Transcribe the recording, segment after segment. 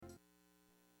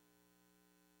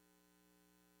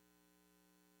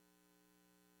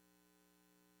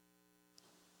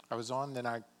I was on, then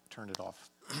I turned it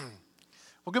off.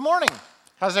 Well, good morning.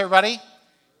 How's everybody?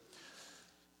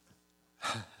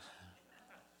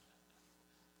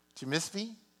 Did you miss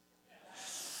me?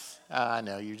 I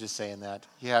know, you're just saying that.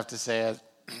 You have to say it.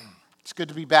 It's good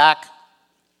to be back.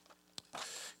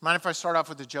 Mind if I start off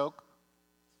with a joke?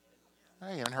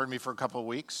 You haven't heard me for a couple of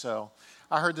weeks, so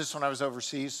I heard this when I was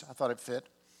overseas. I thought it fit.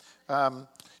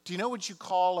 Do you know what you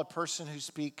call a person who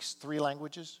speaks 3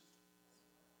 languages?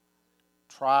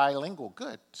 Trilingual.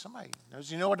 Good. Somebody knows.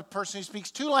 Do you know what a person who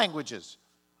speaks 2 languages?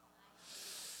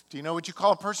 Do you know what you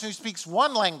call a person who speaks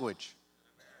 1 language?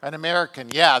 An American.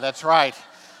 Yeah, that's right.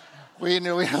 We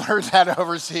learned that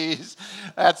overseas.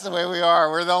 That's the way we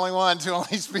are. We're the only ones who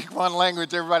only speak 1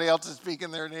 language. Everybody else is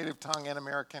speaking their native tongue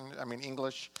in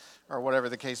English, or whatever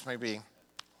the case may be.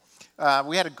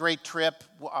 We had a great trip.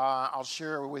 I'll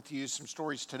share with you some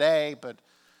stories today, but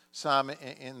some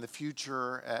in the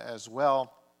future as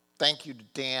well. Thank you to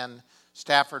Dan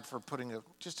Stafford for putting a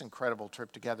just incredible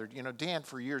trip together. You know, Dan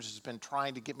for years has been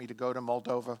trying to get me to go to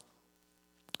Moldova.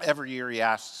 Every year he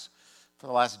asks for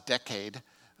the last decade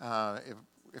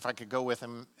if I could go with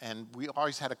him, and we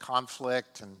always had a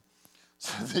conflict. And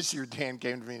so this year Dan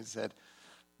came to me and said,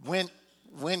 when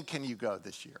can you go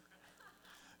this year?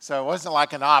 So it wasn't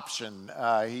like an option.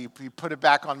 He put it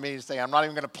back on me to say, I'm not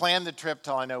even going to plan the trip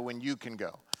till I know when you can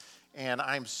go. And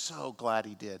I'm so glad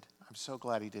he did. I'm so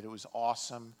glad he did. It was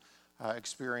awesome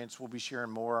experience. We'll be sharing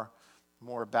more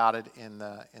about it in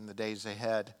the days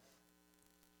ahead.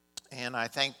 And I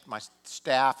thank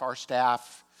our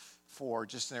staff, for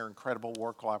just their incredible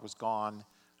work while I was gone.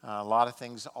 A lot of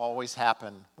things always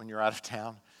happen when you're out of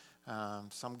town.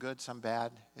 Some good, some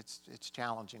bad. It's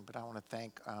challenging, but I want to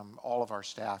thank all of our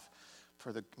staff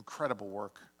for the incredible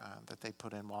work that they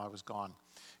put in while I was gone.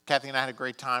 Kathy and I had a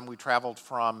great time. We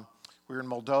were in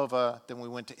Moldova, then we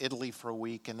went to Italy for a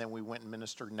week, and then we went and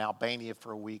ministered in Albania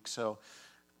for a week. So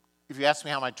if you ask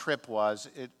me how my trip was,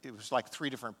 it was like 3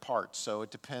 different parts. So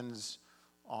it depends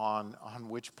on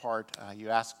which part you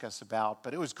ask us about.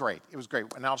 But it was great. It was great.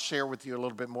 And I'll share with you a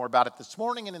little bit more about it this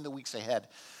morning and in the weeks ahead,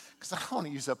 because I don't want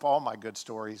to use up all my good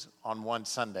stories on one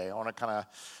Sunday. I want to kind of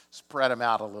spread them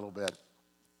out a little bit.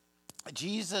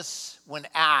 Jesus, when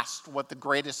asked what the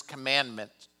greatest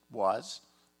commandment was,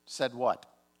 said what?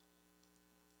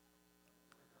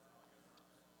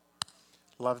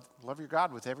 Love your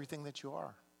God with everything that you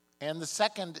are. And the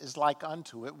second is like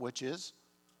unto it, which is?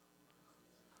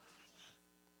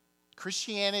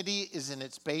 Christianity is in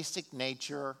its basic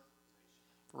nature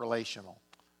relational.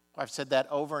 I've said that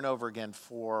over and over again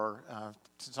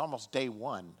since almost day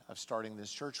 1 of starting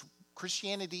this church.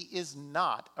 Christianity is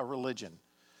not a religion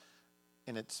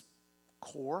in its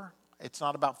core. It's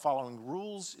not about following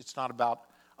rules. It's not about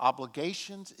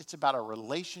obligations. It's about a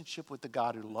relationship with the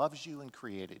God who loves you and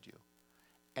created you.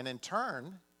 And in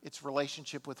turn, it's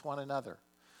relationship with one another.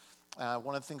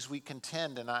 One of the things we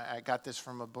contend, and I got this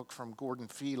from a book from Gordon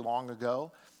Fee long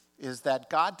ago, is that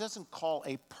God doesn't call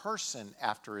a person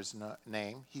after his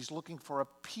name. He's looking for a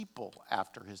people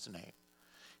after his name.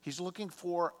 He's looking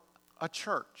for a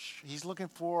church. He's looking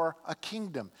for a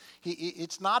kingdom.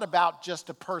 It's not about just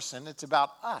a person. It's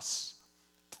about us,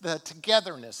 the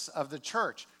togetherness of the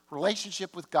church,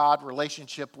 relationship with God,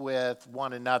 relationship with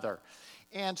one another.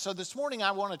 And so this morning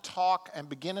I want to talk and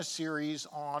begin a series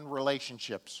on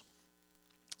relationships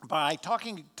by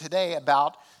talking today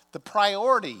about the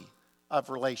priority of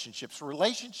relationships.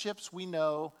 Relationships we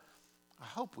know, I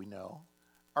hope we know,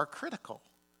 are critical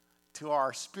to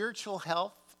our spiritual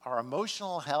health, our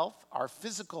emotional health, our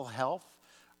physical health,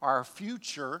 our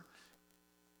future.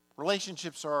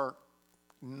 Relationships are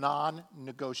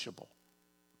non-negotiable.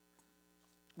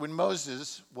 When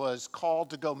Moses was called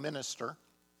to go minister,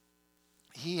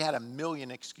 he had 1,000,000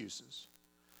 excuses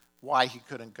why he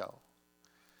couldn't go.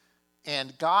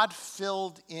 And God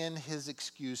filled in his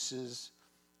excuses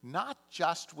not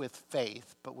just with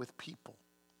faith, but with people.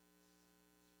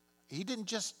 He didn't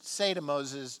just say to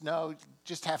Moses, no,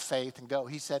 just have faith and go.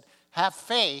 He said, have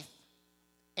faith,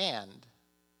 and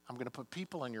I'm going to put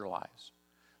people in your lives,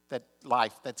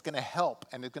 that's going to help,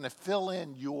 and it's going to fill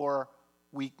in your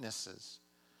weaknesses.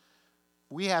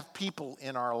 We have people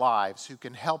in our lives who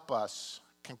can help us,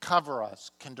 can cover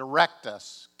us, can direct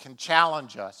us, can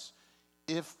challenge us,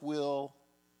 if we'll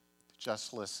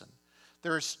just listen.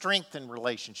 There is strength in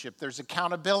relationship. There's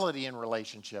accountability in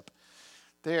relationship.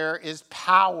 There is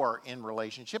power in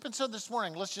relationship. And so this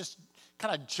morning, let's just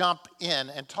kind of jump in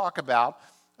and talk about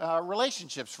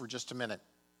relationships for just a minute.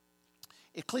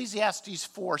 Ecclesiastes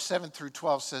 4, 7 through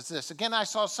 12 says this. Again, I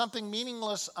saw something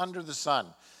meaningless under the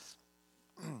sun.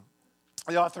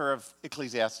 The author of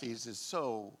Ecclesiastes is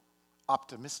so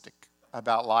optimistic.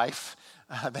 about life,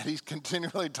 that he's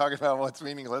continually talking about what's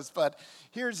meaningless. But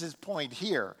here's his point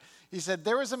here. He said,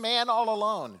 there was a man all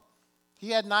alone. He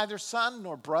had neither son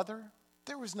nor brother.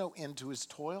 There was no end to his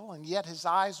toil, and yet his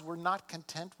eyes were not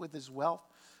content with his wealth.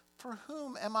 For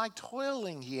whom am I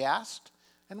toiling, he asked,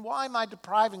 and why am I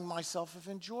depriving myself of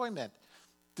enjoyment?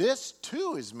 This,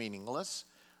 too, is meaningless,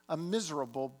 a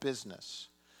miserable business.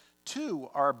 Two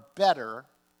are better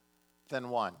than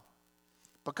one,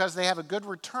 because they have a good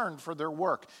return for their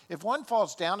work. If one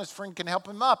falls down, his friend can help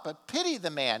him up, but pity the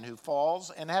man who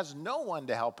falls and has no one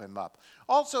to help him up.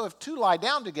 Also, if two lie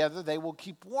down together, they will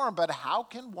keep warm, but how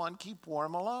can one keep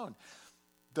warm alone?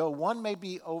 Though one may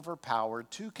be overpowered,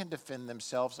 two can defend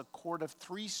themselves. A cord of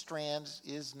 3 strands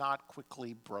is not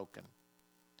quickly broken.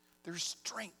 There's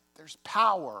strength, there's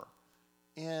power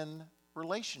in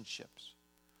relationships.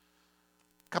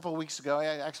 A couple of weeks ago,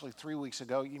 actually 3 weeks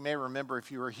ago, you may remember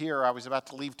if you were here, I was about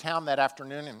to leave town that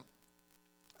afternoon and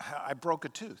I broke a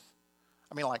tooth.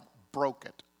 I mean, like, broke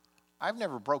it. I've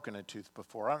never broken a tooth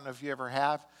before. I don't know if you ever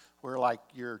have, where like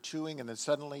you're chewing and then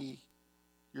suddenly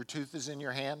your tooth is in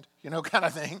your hand, kind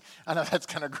of thing. I know that's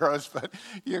kind of gross, but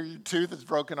your tooth is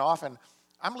broken off. And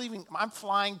I'm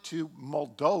flying to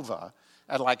Moldova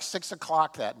at like 6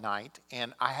 o'clock that night,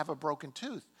 and I have a broken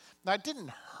tooth. Now, it didn't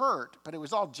hurt, but it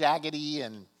was all jaggedy,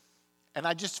 and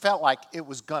I just felt like it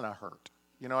was going to hurt.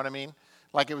 You know what I mean?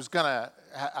 Like I was going to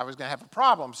have a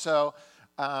problem. So,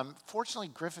 fortunately,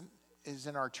 Griffin is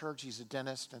in our church. He's a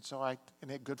dentist,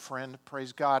 and a good friend,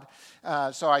 praise God.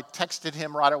 So I texted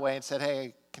him right away and said,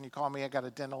 hey, can you call me? I got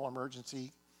a dental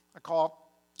emergency. I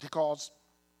call. He calls.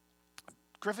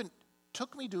 Griffin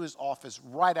took me to his office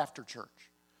right after church,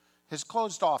 his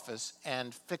closed office,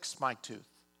 and fixed my tooth.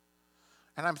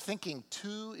 And I'm thinking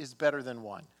 2 is better than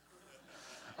 1,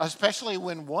 especially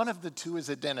when one of the 2 is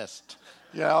a dentist,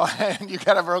 and you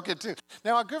got a broken tooth.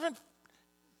 Now, Griffin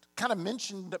kind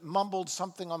of mumbled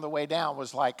something on the way down,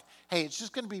 was like, hey, it's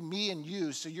just going to be me and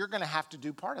you, so you're going to have to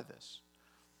do part of this.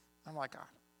 I'm like,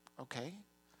 okay.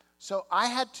 So I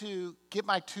had to get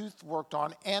my tooth worked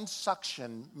on and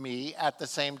suction me at the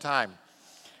same time.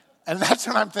 And that's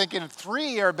when I'm thinking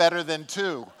 3 are better than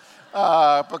 2.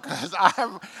 Because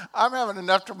I'm having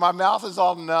enough to, my mouth is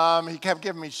all numb. He kept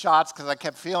giving me shots because I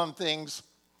kept feeling things.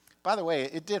 By the way,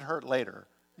 it did hurt later.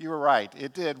 You were right.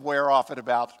 It did wear off at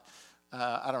about,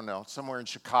 somewhere in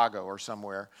Chicago or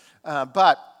somewhere.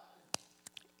 But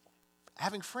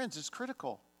having friends is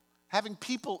critical. Having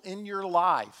people in your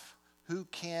life who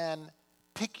can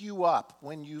pick you up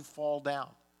when you fall down.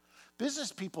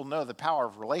 Business people know the power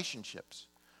of relationships.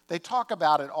 They talk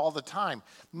about it all the time.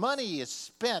 Money is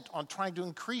spent on trying to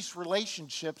increase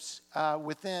relationships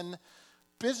within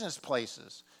business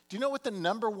places. Do you know what the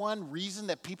number one reason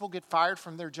that people get fired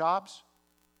from their jobs?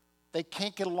 They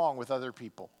can't get along with other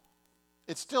people.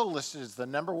 It's still listed as the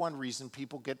number one reason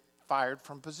people get fired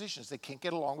from positions. They can't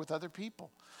get along with other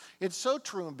people. It's so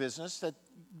true in business that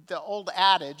the old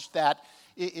adage that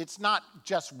it's not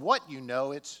just what you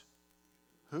know, it's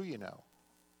who you know.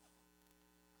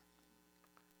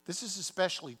 This is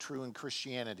especially true in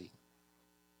Christianity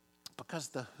because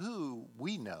the who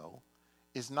we know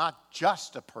is not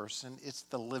just a person, it's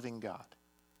the living God.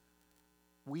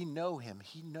 We know him.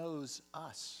 He knows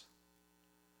us.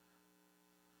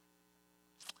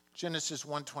 Genesis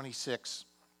 1:26,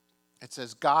 it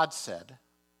says, God said,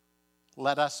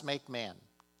 let us make man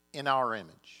in our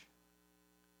image,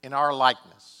 in our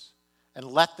likeness, and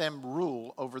let them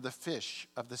rule over the fish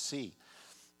of the sea.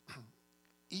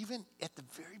 Even at the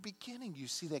very beginning, you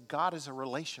see that God is a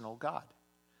relational God.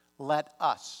 Let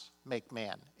us make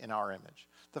man in our image.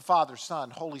 The Father, Son,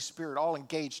 Holy Spirit, all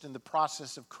engaged in the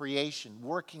process of creation,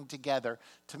 working together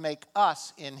to make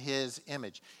us in his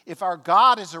image. If our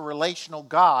God is a relational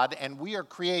God and we are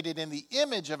created in the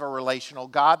image of a relational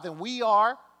God, then we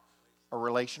are a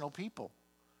relational people.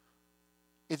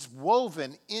 It's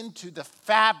woven into the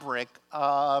fabric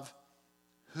of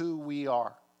who we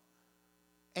are.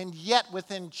 And yet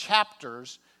within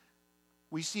chapters,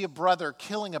 we see a brother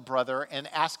killing a brother and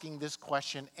asking this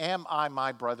question, am I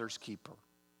my brother's keeper?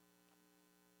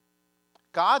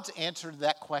 God's answer to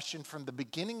that question from the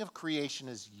beginning of creation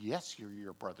is, yes, you're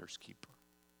your brother's keeper.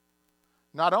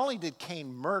 Not only did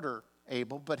Cain murder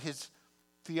Abel, but his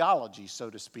theology, so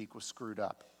to speak, was screwed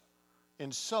up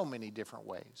in so many different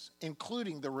ways,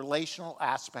 including the relational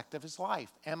aspect of his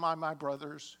life. Am I my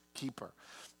brother's keeper?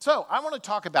 So I want to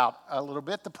talk about a little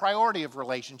bit the priority of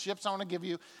relationships. I want to give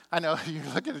you, I know you're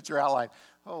looking at your outline.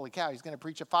 Holy cow, he's going to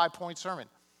preach a 5-point sermon.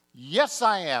 Yes,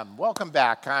 I am. Welcome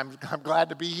back. I'm glad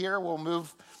to be here.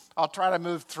 I'll try to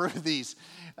move through these.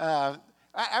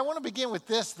 I want to begin with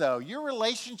this, though. Your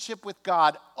relationship with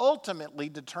God ultimately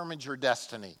determines your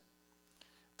destiny.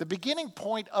 The beginning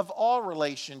point of all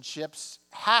relationships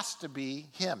has to be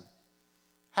Him,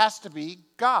 has to be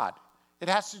God. It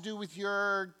has to do with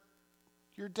your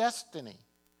destiny.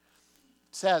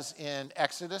 It says in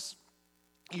Exodus,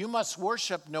 you must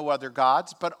worship no other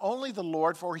gods, but only the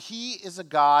Lord, for He is a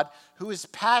God who is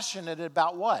passionate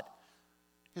about what?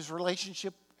 His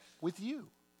relationship with you.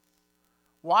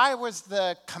 Why was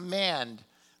the command,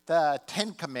 the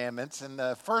 10 commandments, and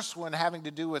the first one having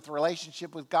to do with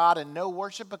relationship with God and no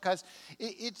worship? Because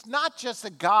it's not just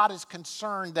that God is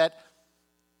concerned that,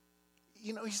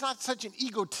 He's not such an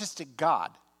egotistic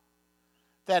God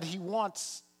that He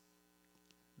wants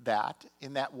that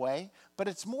in that way, but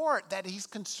it's more that He's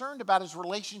concerned about His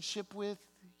relationship with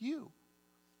you.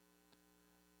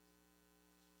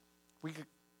 We could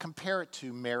compare it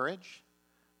to marriage.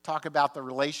 Talk about the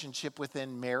relationship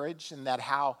within marriage and that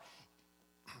how,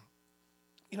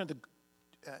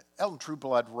 Elton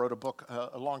Trueblood wrote a book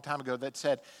a long time ago that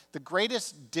said the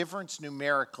greatest difference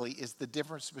numerically is the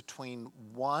difference between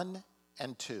 1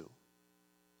 and 2.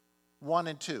 1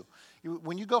 and 2.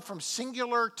 When you go from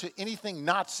singular to anything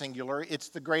not singular, it's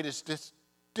the greatest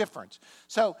difference.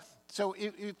 So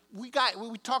if we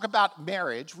talk about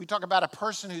marriage, we talk about a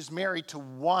person who's married to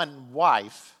one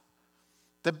wife.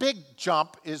 The big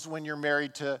jump is when you're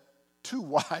married to 2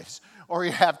 wives or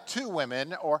you have 2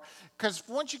 women, or because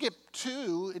once you get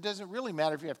 2, it doesn't really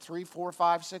matter if you have 3, 4,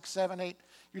 5, 6, 7, 8.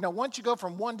 Once you go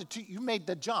from 1 to 2, you made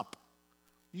the jump.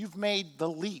 You've made the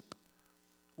leap.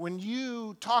 When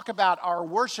you talk about our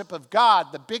worship of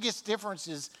God, the biggest difference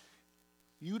is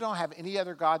you don't have any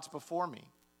other gods before me.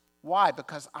 Why?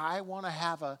 Because I want to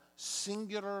have a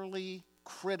singularly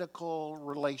critical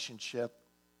relationship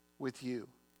with you.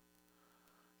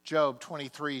 Job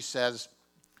 23 says,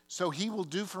 so He will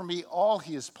do for me all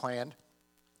He has planned.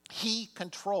 He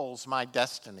controls my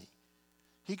destiny.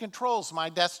 He controls my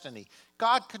destiny.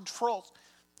 God controls.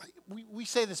 We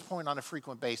say this point on a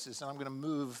frequent basis, and I'm going to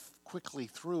move quickly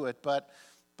through it, but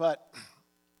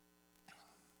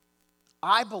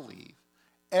I believe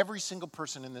every single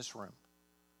person in this room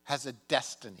has a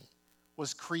destiny,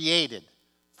 was created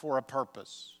for a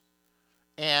purpose.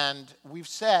 And we've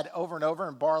said over and over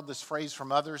and borrowed this phrase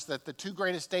from others that the 2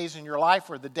 greatest days in your life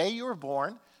were the day you were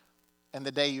born and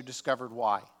the day you discovered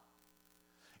why.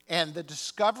 And the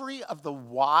discovery of the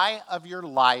why of your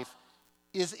life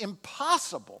is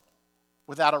impossible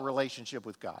without a relationship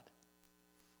with God.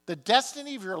 The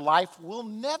destiny of your life will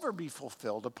never be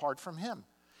fulfilled apart from Him.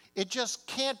 It just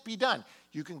can't be done.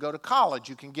 You can go to college,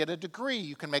 you can get a degree,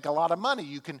 you can make a lot of money,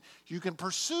 you can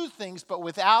pursue things, but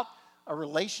without a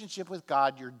relationship with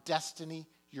God, your destiny,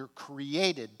 your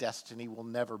created destiny, will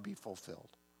never be fulfilled.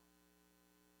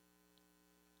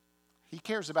 He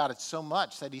cares about it so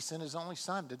much that He sent His only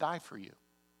Son to die for you,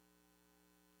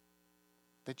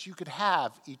 that you could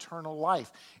have eternal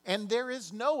life. And there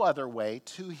is no other way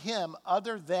to Him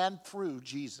other than through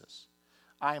Jesus.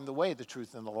 I am the way, the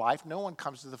truth, and the life. No one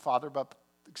comes to the Father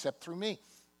except through me.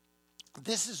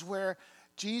 This is where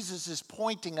Jesus is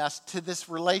pointing us to this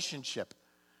relationship.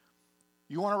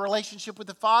 You want a relationship with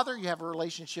the Father? You have a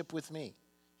relationship with me.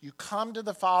 You come to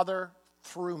the Father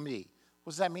through me.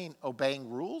 What does that mean? Obeying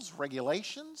rules,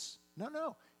 regulations?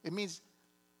 No. It means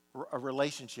a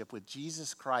relationship with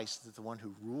Jesus Christ, the one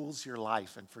who rules your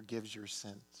life and forgives your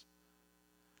sins.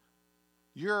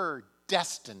 Your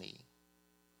destiny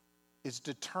is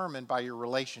determined by your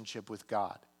relationship with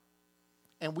God.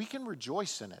 And we can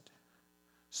rejoice in it.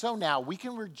 So now we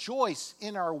can rejoice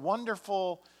in our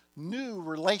wonderful new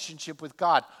relationship with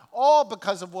God, all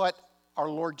because of what our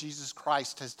Lord Jesus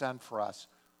Christ has done for us,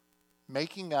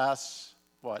 making us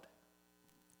what?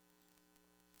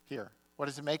 Here. What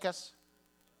does it make us?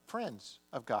 Friends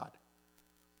of God.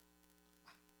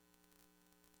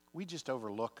 We just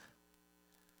overlook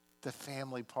the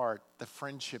family part, the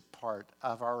friendship part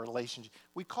of our relationship.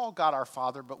 We call God our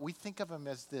Father, but we think of Him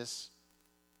as this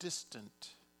distant,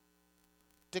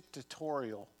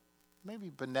 dictatorial,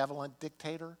 maybe benevolent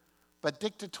dictator, but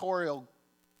dictatorial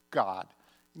God.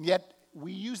 And yet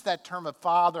we use that term of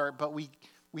Father, but we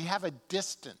have a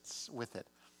distance with it.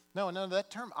 No, that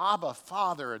term Abba,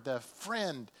 Father, the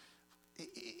friend,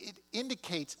 it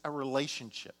indicates a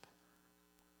relationship.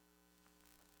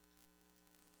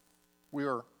 We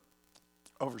were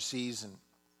overseas and,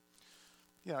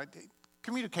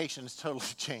 communication has totally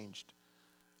changed.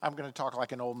 I'm going to talk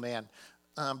like an old man.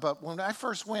 But when I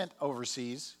first went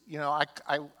overseas,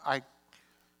 I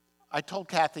told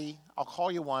Kathy, I'll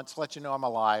call you once, let you know I'm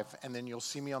alive, and then you'll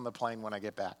see me on the plane when I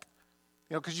get back.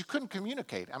 Because you couldn't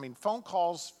communicate. I mean, phone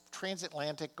calls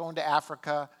transatlantic, going to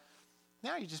Africa.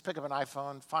 Now you just pick up an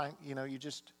iPhone,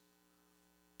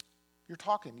 you're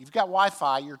talking. You've got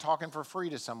Wi-Fi, you're talking for free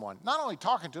to someone. Not only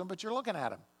talking to them, but you're looking at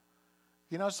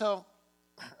them. So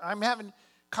I'm having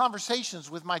conversations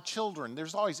with my children.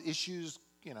 There's always issues,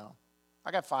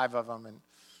 I got 5 of them, and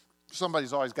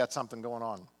somebody's always got something going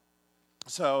on.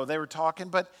 So they were talking,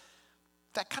 but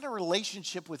that kind of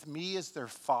relationship with me as their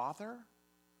father,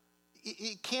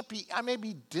 it can't be, I may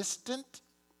be distant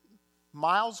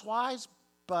miles-wise,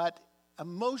 but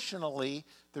emotionally,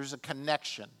 there's a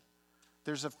connection.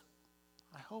 There's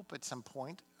I hope at some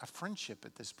point, a friendship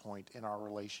at this point in our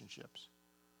relationships.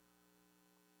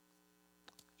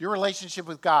 Your relationship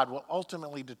with God will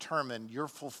ultimately determine your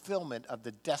fulfillment of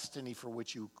the destiny for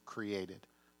which you created.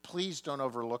 Please don't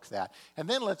overlook that. And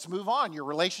then let's move on. Your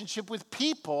relationship with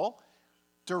people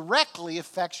directly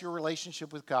affects your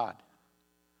relationship with God.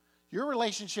 Your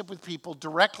relationship with people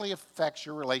directly affects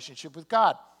your relationship with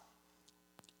God.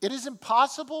 It is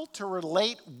impossible to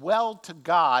relate well to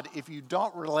God if you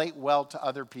don't relate well to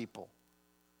other people.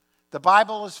 The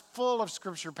Bible is full of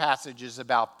scripture passages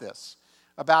about this,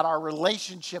 about our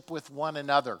relationship with one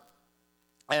another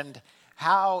and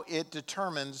how it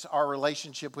determines our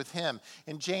relationship with Him.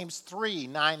 In James 3,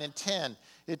 9 and 10,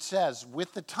 it says,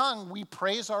 with the tongue we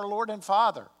praise our Lord and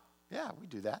Father. Yeah, we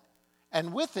do that.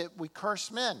 And with it we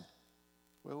curse men.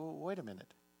 Wait a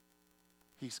minute.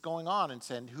 He's going on and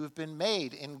saying, who have been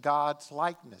made in God's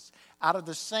likeness. Out of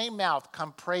the same mouth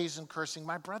come praise and cursing.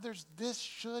 My brothers, this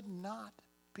should not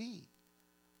be.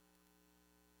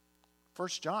 1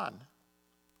 John,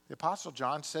 the Apostle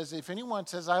John says, if anyone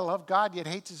says, I love God, yet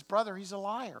hates his brother, he's a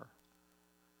liar.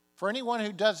 For anyone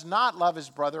who does not love his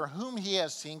brother, whom he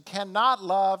has seen, cannot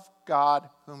love God,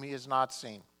 whom he has not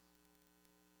seen.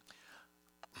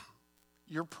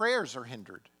 Your prayers are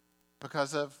hindered.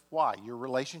 Because of why? Your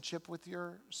relationship with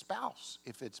your spouse,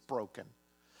 if it's broken.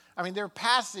 I mean, there are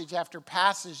passage after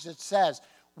passage that says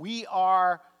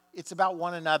it's about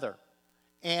one another.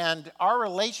 And our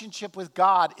relationship with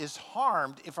God is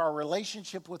harmed if our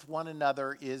relationship with one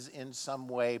another is in some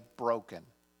way broken.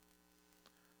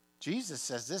 Jesus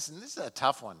says this, and this is a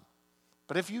tough one.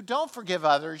 But if you don't forgive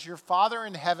others, your Father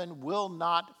in heaven will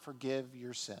not forgive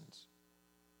your sins.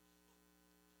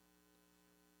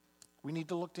 We need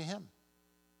to look to Him.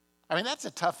 I mean, that's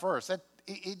a tough verse.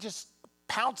 It just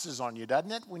pounces on you,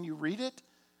 doesn't it, when you read it?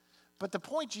 But the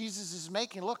point Jesus is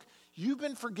making, look, you've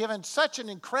been forgiven such an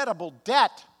incredible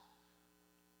debt,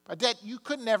 a debt you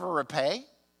could never repay.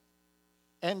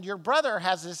 And your brother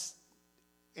has this,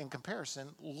 in comparison,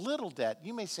 little debt.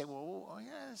 You may say, well,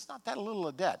 yeah, it's not that little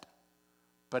a debt.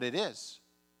 But it is.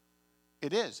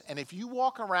 It is. And if you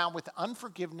walk around with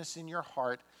unforgiveness in your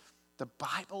heart, the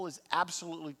Bible is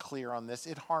absolutely clear on this.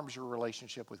 It harms your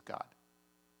relationship with God.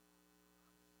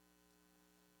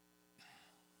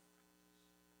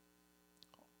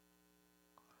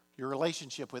 Your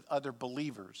relationship with other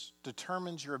believers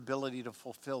determines your ability to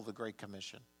fulfill the Great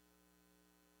Commission.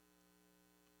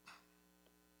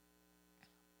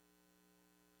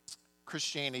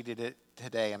 Christianity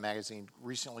Today, a magazine,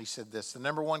 recently said this: the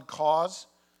number one cause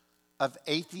of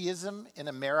atheism in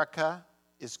America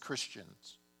is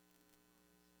Christians.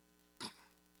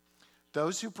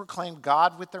 Those who proclaim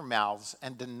God with their mouths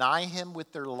and deny Him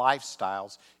with their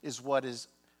lifestyles is what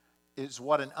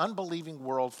an unbelieving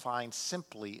world finds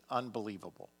simply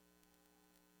unbelievable.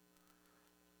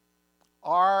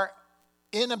 Our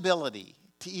inability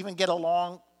to even get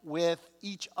along with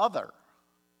each other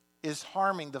is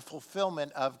harming the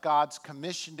fulfillment of God's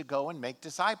commission to go and make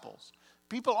disciples.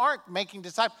 People aren't making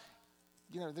disciples.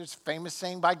 There's a famous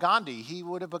saying by Gandhi, he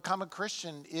would have become a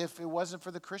Christian if it wasn't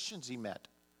for the Christians he met.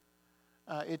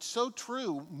 It's so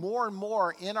true more and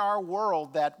more in our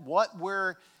world that what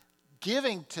we're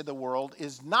giving to the world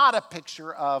is not a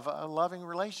picture of a loving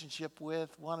relationship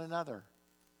with one another,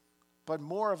 but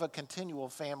more of a continual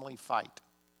family fight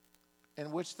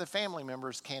in which the family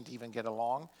members can't even get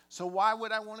along. So why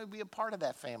would I want to be a part of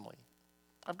that family?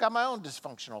 I've got my own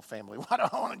dysfunctional family. Why do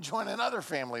I want to join another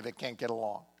family that can't get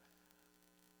along?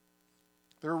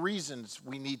 There are reasons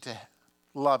we need to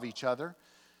love each other.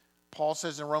 Paul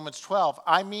says in Romans 12,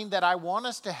 I mean that I want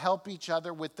us to help each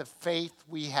other with the faith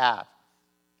we have.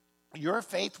 Your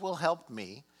faith will help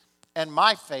me, and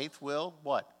my faith will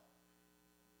what?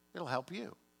 It'll help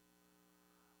you.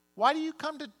 Why do you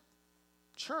come to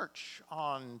church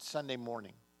on Sunday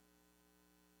morning?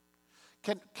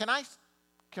 Can I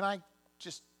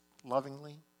just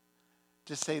lovingly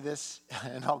just say this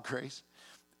in all grace?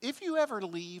 If you ever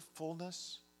leave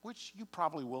fullness, which you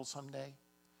probably will someday,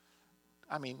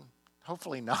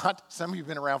 Hopefully not. Some of you have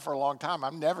been around for a long time.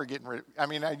 I'm never getting rid.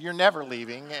 You're never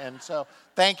leaving, and so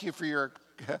thank you for your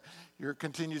your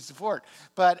continued support.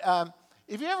 But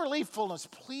if you ever leave fullness,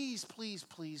 please, please,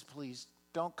 please, please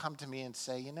don't come to me and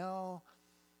say,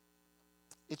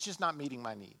 it's just not meeting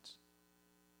my needs.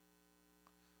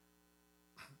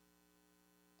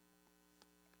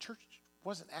 Church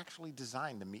wasn't actually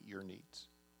designed to meet your needs.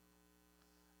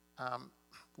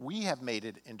 We have made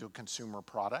it into a consumer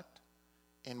product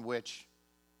in which,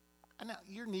 I know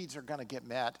your needs are going to get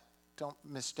met, don't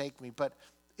mistake me, but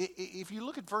if you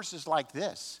look at verses like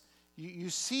this,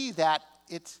 you see that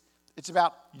it's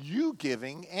about you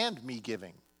giving and me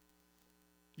giving.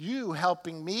 You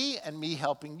helping me and me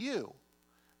helping you.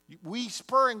 We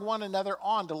spurring one another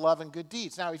on to love and good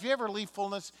deeds. Now, if you ever leave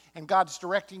fullness and God's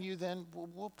directing you, then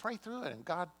we'll pray through it and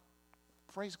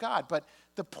praise God. But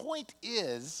the point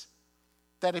is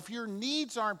that if your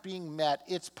needs aren't being met,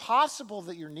 it's possible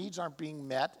that your needs aren't being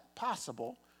met,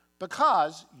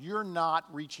 because you're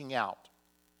not reaching out,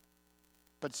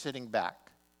 but sitting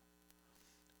back.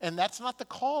 And that's not the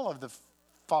call of the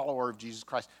follower of Jesus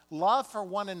Christ. Love for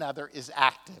one another is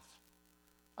active.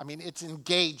 It's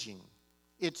engaging.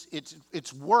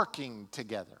 It's working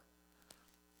together.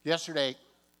 Yesterday,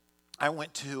 I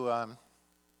went to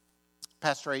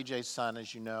Pastor AJ's son,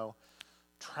 as you know,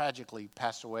 tragically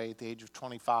passed away at the age of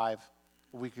 25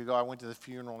 a week ago. I went to the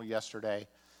funeral yesterday.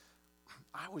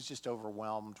 I was just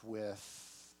overwhelmed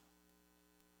with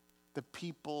the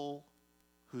people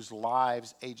whose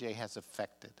lives AJ has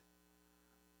affected.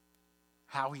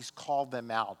 How he's called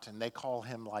them out, and they call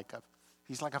him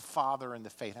he's like a father in the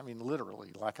faith.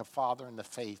 Literally, like a father in the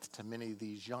faith to many of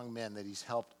these young men that he's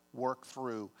helped work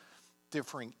through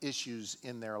differing issues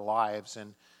in their lives.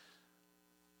 And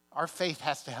our faith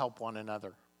has to help one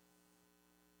another.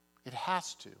 It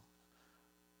has to.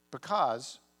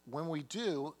 Because when we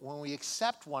do, when we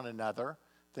accept one another,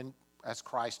 then as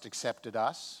Christ accepted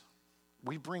us,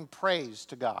 we bring praise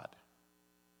to God.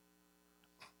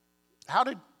 I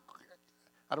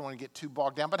don't want to get too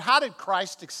bogged down, but how did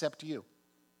Christ accept you?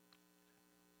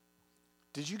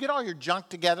 Did you get all your junk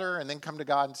together and then come to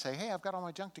God and say, hey, I've got all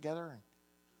my junk together and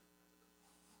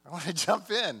I want to jump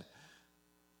in?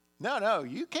 No,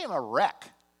 you came a wreck.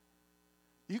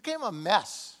 You came a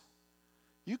mess.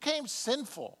 You came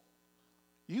sinful.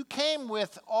 You came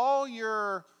with all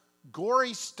your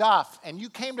gory stuff, and you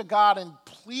came to God and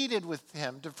pleaded with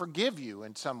him to forgive you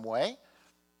in some way,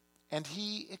 and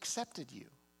he accepted you.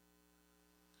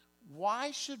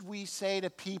 Why should we say to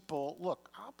people, look,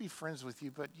 I'll be friends with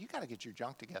you, but you got to get your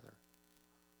junk together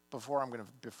before I'm going to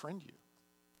befriend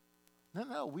you?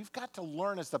 No, we've got to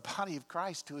learn as the body of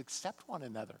Christ to accept one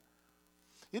another.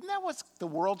 Isn't that what the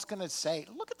world's going to say?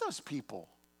 Look at those people.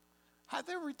 How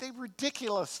they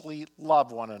ridiculously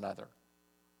love one another.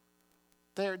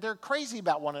 They're crazy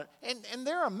about one another, and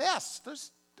they're a mess.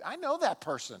 I know that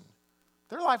person.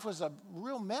 Their life was a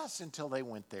real mess until they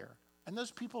went there. And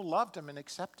those people loved them and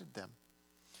accepted them.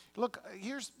 Look,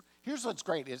 here's what's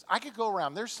great is I could go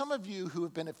around. There's some of you who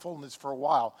have been at fullness for a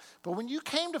while. But when you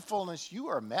came to fullness, you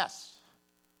were a mess.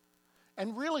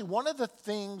 And really, one of the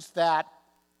things that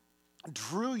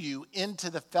drew you into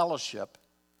the fellowship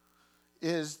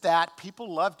is that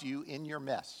people loved you in your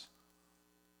mess.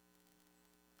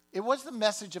 It was the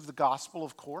message of the gospel,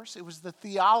 of course. It was the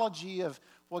theology of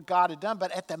what God had done.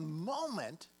 But at the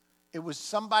moment, it was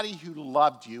somebody who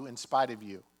loved you in spite of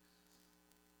you.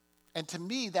 And to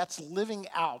me, that's living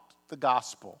out the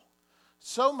gospel.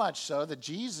 So much so that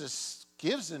Jesus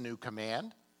gives a new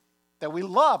command that we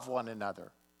love one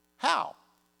another. How?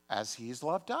 As he's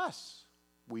loved us.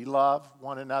 We love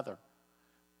one another.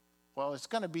 Well, it's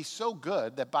going to be so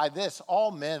good that by this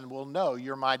all men will know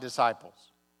you're my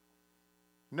disciples.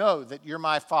 Know that you're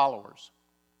my followers.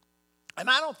 And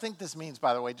I don't think this means,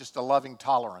 by the way, just a loving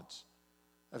tolerance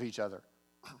of each other.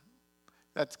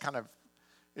 That's kind of,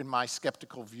 in my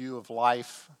skeptical view of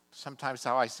life, sometimes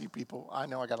how I see people. I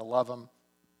know I got to love them.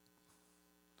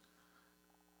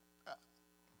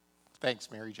 Thanks,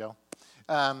 Mary Jo.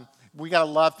 We got to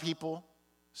love people,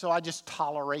 so I just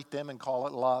tolerate them and call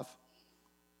it love.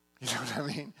 You know what I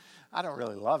mean? I don't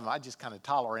really love them. I just kind of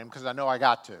tolerate them because I know I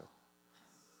got to.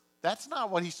 That's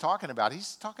not what he's talking about.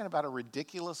 He's talking about a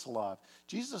ridiculous love.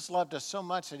 Jesus loved us so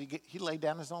much that he laid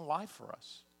down his own life for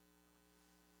us.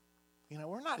 You know,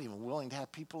 we're not even willing to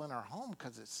have people in our home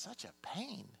because it's such a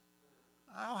pain.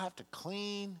 I'll have to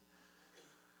clean.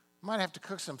 Might have to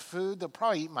cook some food. They'll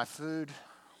probably eat my food.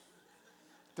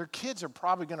 Their kids are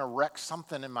probably going to wreck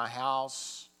something in my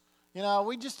house. You know,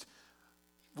 we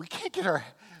can't get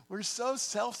we're so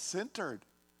self-centered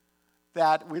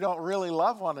that we don't really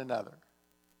love one another.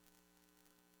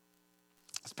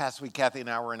 This past week, Kathy and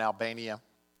I were in Albania,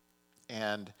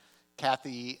 and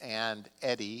Kathy and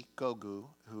Eddie Gogu,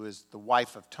 who is the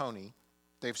wife of Tony,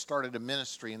 they've started a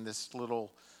ministry in this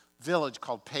little village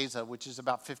called Pesa, which is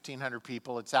about 1,500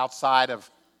 people. It's outside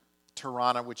of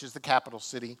Tirana, which is the capital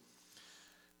city.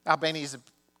 Albania is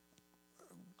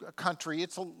a country.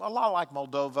 It's a lot like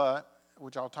Moldova,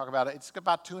 which I'll talk about. It's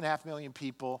about 2.5 million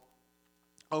people.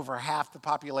 Over half the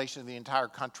population of the entire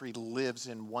country lives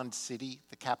in one city,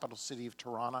 the capital city of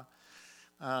Tirana.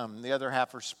 The other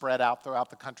half are spread out throughout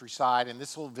the countryside. And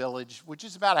this little village, which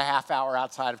is about a half hour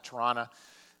outside of Tirana,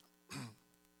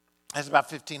 has about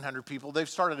 1,500 people. They've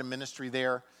started a ministry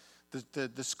there.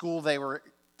 The school the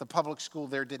public school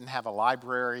there didn't have a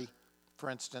library, for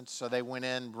instance. So they went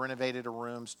in, renovated a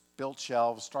room, built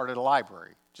shelves, started a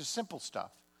library. Just simple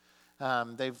stuff.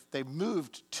 They've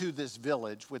moved to this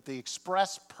village with the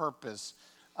express purpose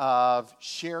of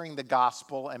sharing the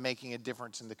gospel and making a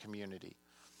difference in the community.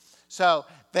 So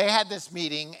they had this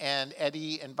meeting, and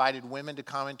Eddie invited women to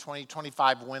come in,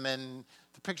 25 women.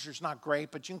 The picture's not great,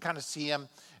 but you can kind of see them.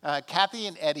 Kathy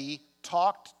and Eddie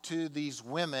talked to these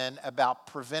women about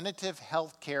preventative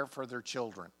health care for their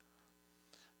children.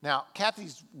 Now,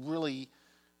 Kathy's really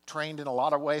trained in a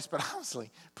lot of ways, but honestly,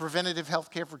 preventative health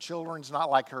care for children is not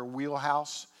like her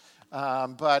wheelhouse.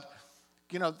 But,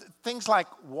 things like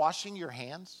washing your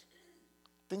hands,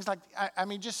 things like,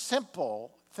 just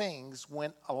simple things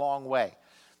went a long way.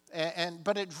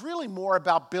 But it's really more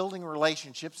about building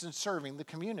relationships and serving the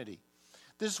community.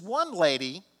 This one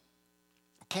lady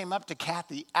came up to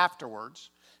Kathy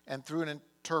afterwards and through an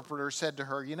interpreter said to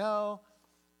her,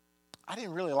 I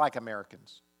didn't really like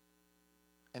Americans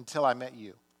until I met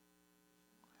you.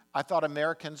 I thought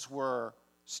Americans were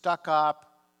stuck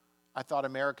up. I thought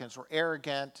Americans were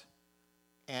arrogant.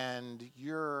 And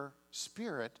your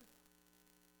spirit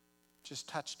just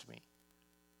touched me.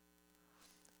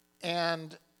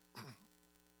 And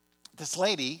this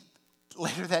lady,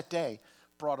 later that day,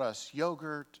 brought us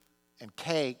yogurt and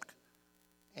cake.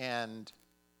 And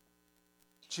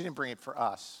she didn't bring it for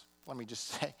us. Let me just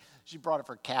say, she brought it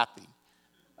for Kathy.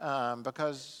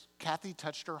 Because Kathy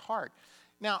touched her heart.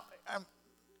 Now,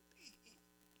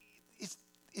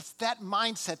 it's that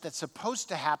mindset that's supposed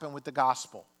to happen with the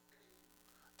gospel.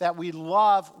 That we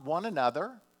love one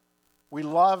another, we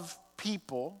love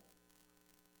people,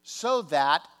 so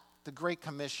that the Great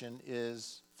Commission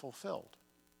is fulfilled,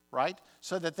 right?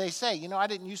 So that they say, I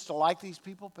didn't used to like these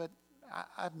people, but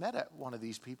I've met one of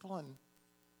these people, and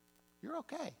you're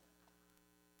okay.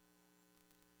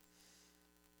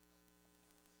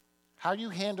 How you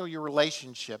handle your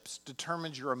relationships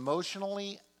determines your emotional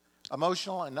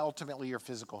and ultimately your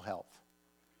physical health.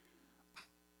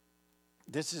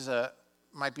 This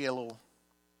might be a little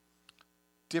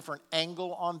different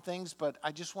angle on things, but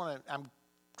I'm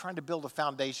trying to build a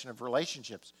foundation of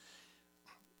relationships.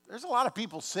 There's a lot of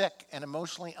people sick and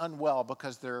emotionally unwell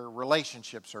because their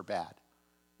relationships are bad,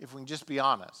 if we can just be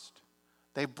honest.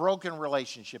 They've broken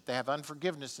relationship. They have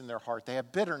unforgiveness in their heart. They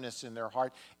have bitterness in their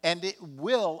heart. And it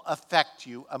will affect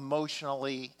you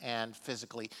emotionally and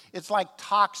physically. It's like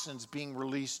toxins being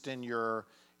released in your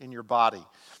body.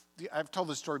 I've told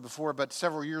this story before, but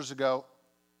several years ago,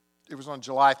 it was on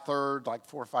July 3rd, like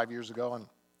 4 or 5 years ago, and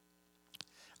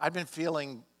I'd been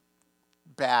feeling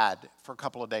bad for a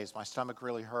couple of days. My stomach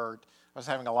really hurt. I was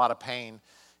having a lot of pain.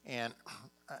 And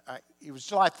it was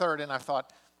July 3rd, and I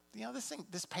thought,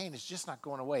 this pain is just not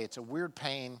going away. It's a weird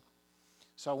pain.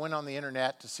 So I went on the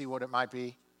internet to see what it might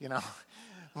be.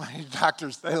 My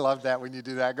doctors, they love that when you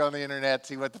do that. Go on the internet,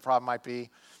 see what the problem might be. It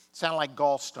sounded like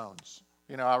gallstones.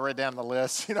 I read down the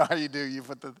list. How you do. You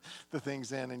put the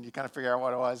things in and you kind of figure out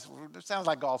what it was. It sounds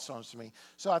like gallstones to me.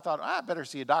 So I thought, I better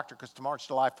see a doctor because tomorrow's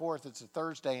July 4th. It's a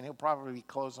Thursday, and he'll probably be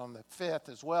closed on the 5th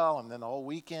as well, and then the whole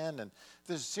weekend. And if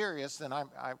this is serious, then I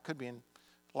could be in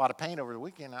a lot of pain over the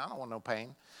weekend. I don't want no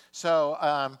pain. So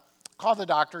called the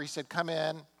doctor. He said, come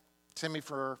in, send me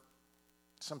for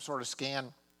some sort of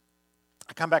scan.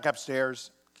 I come back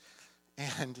upstairs,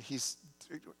 and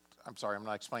I'm sorry, I'm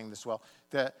not explaining this well.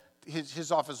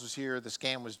 His office was here. The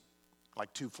scan was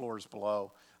like 2 floors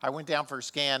below. I went down for a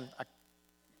scan. I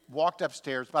walked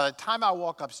upstairs. By the time I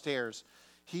walk upstairs,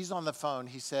 he's on the phone.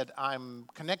 He said, I'm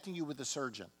connecting you with the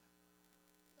surgeon.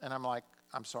 And I'm like,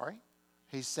 I'm sorry?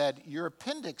 He said, your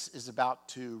appendix is about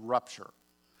to rupture.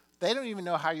 They don't even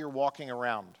know how you're walking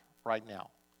around right now.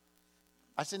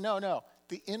 I said, no.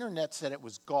 The internet said it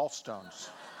was gallstones.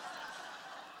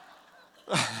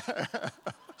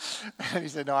 And he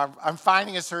said, no, I'm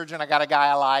finding a surgeon. I got a guy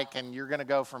I like, and you're going to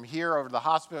go from here over to the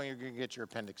hospital, and you're going to get your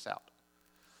appendix out.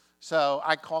 So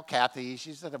I called Kathy.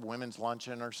 She's at a women's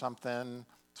luncheon or something.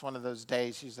 It's one of those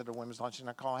days. She's at a women's lunch, and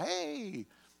I call, hey,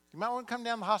 you might want to come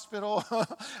down to the hospital.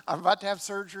 I'm about to have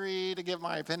surgery to get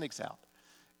my appendix out.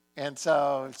 And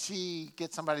so she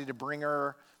gets somebody to bring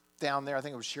her down there. I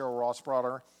think it was Cheryl Ross brought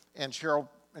her. And Cheryl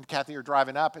and Kathy are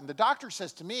driving up. And the doctor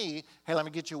says to me, hey, let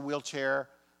me get you a wheelchair.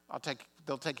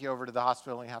 They'll take you over to the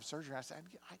hospital and have surgery. I said,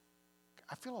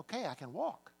 I feel okay. I can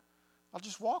walk. I'll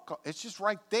just walk. It's just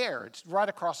right there. It's right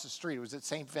across the street. It was at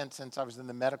St. Vincent's. I was in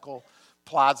the medical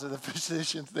plaza, the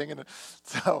physician thing. And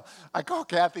so I call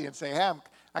Kathy and say, hey,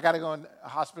 I got to go in the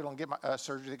hospital and get my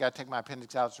surgery. They got to take my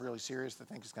appendix out. It's really serious. They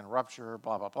think it's going to rupture,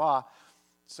 blah, blah, blah.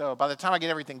 So by the time I get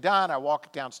everything done, I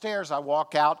walk downstairs. I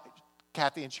walk out.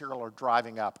 Kathy and Cheryl are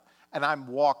driving up, and I'm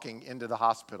walking into the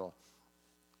hospital.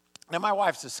 Now, my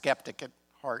wife's a skeptic at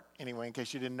heart anyway, in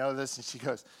case you didn't know this. And she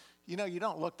goes, you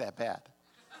don't look that bad.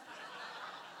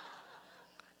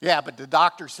 Yeah, but the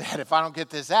doctor said if I don't get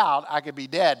this out, I could be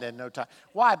dead in no time.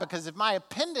 Why? Because if my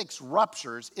appendix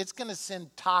ruptures, it's going to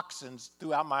send toxins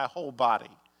throughout my whole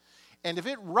body. And if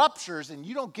it ruptures and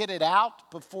you don't get it out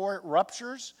before it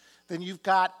ruptures, then you've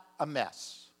got a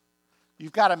mess.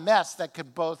 You've got a mess that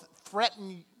could both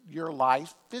threaten your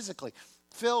life physically.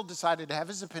 Phil decided to have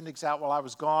his appendix out while I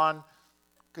was gone.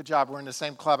 Good job, we're in the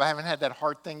same club. I haven't had that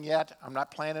heart thing yet. I'm not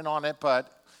planning on it,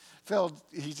 but Phil,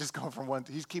 he's just going from one.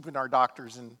 He's keeping our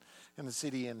doctors in the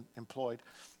city employed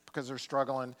because they're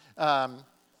struggling. Bad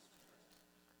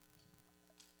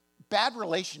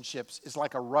relationships is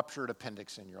like a ruptured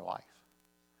appendix in your life.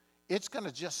 It's going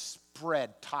to just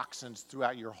spread toxins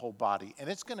throughout your whole body, and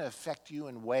it's going to affect you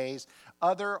in ways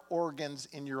other organs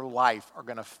in your life are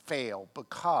going to fail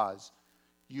because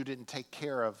you didn't take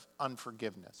care of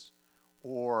unforgiveness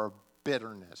or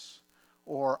bitterness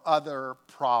or other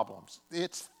problems.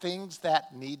 It's things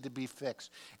that need to be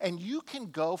fixed. And you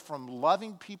can go from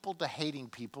loving people to hating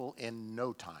people in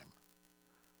no time,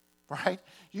 right?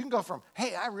 You can go from,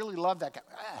 hey, I really love that guy.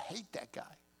 I hate that guy.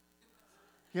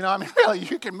 Really,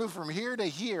 you can move from here to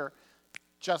here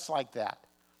just like that.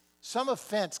 Some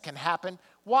offense can happen.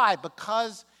 Why?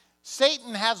 Because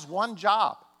Satan has one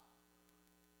job.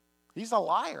 He's a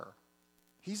liar.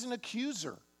 He's an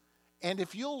accuser. And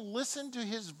if you'll listen to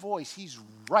his voice, he's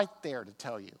right there to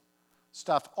tell you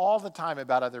stuff all the time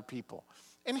about other people.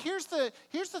 And here's the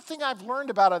thing I've learned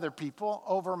about other people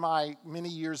over my many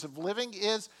years of living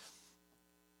is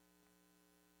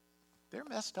they're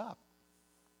messed up.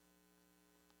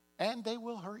 And they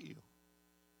will hurt you.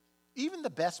 Even the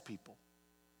best people.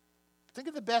 Think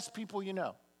of the best people you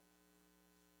know.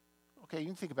 Okay, you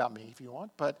can think about me if you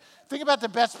want, but think about the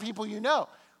best people you know.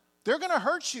 They're going to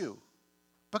hurt you.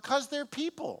 Because they're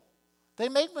people. They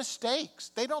make mistakes.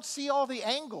 They don't see all the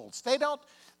angles.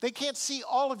 They can't see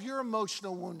all of your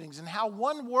emotional woundings and how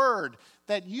one word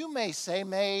that you may say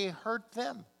may hurt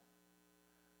them.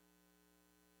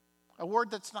 A word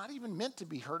that's not even meant to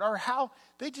be heard, or how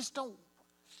they just don't,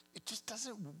 it just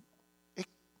doesn't,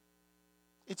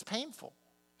 it's painful.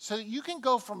 So you can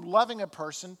go from loving a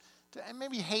person to, and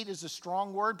maybe hate is a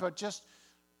strong word, but just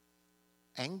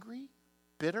angry,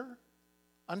 bitter,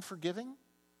 unforgiving.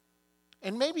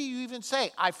 And maybe you even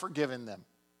say, I've forgiven them.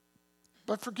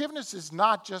 But forgiveness is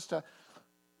not just a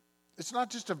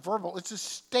verbal, it's a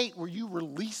state where you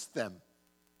release them.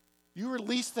 You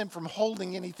release them from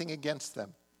holding anything against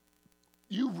them.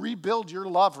 You rebuild your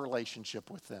love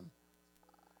relationship with them.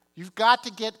 You've got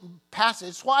to get past it.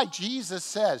 It's why Jesus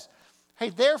says, hey,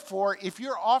 therefore, if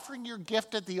you're offering your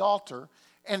gift at the altar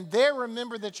and there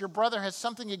remember that your brother has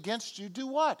something against you, do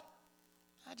what?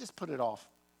 I just put it off.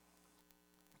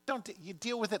 You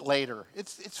deal with it later.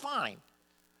 It's fine.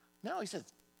 No, he says,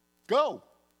 go.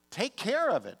 Take care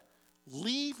of it.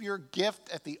 Leave your gift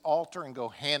at the altar and go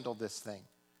handle this thing.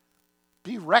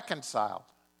 Be reconciled.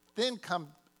 Then come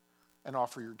and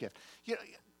offer your gift.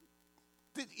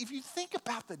 If you think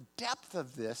about the depth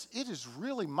of this, it is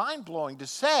really mind-blowing to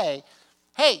say,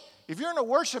 hey, if you're in a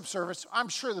worship service, I'm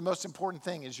sure the most important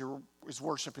thing is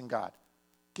worshiping God.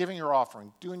 Giving your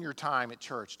offering, doing your time at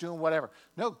church, doing whatever.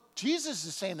 No, Jesus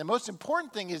is saying the most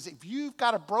important thing is if you've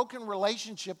got a broken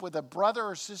relationship with a brother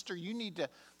or sister, you need to,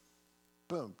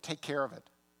 boom, take care of it.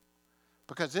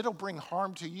 Because it'll bring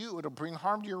harm to you. It'll bring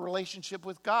harm to your relationship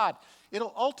with God.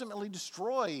 It'll ultimately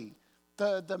destroy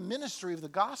the ministry of the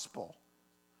gospel.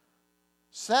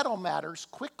 Settle matters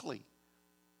quickly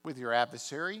with your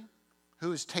adversary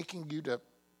who is taking you to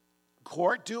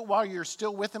court. Do it while you're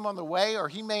still with him on the way, or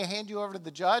he may hand you over to the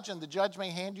judge, and the judge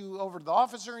may hand you over to the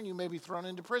officer, and you may be thrown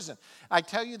into prison. I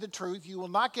tell you the truth, you will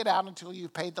not get out until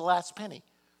you've paid the last penny.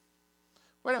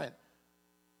 Wait a minute.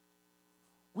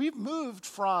 We've moved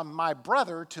from my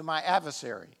brother to my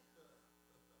adversary.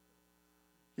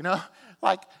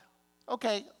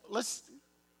 okay,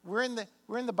 we're in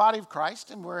the body of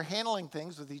Christ and we're handling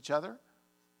things with each other.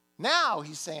 Now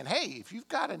he's saying, hey, if you've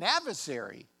got an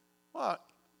adversary, well,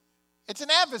 it's an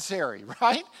adversary,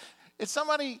 right? It's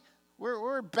somebody,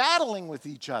 we're battling with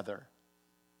each other.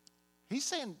 He's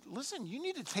saying, listen, you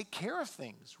need to take care of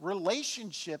things.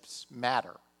 Relationships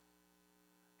matter.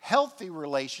 Healthy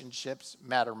relationships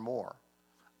matter more.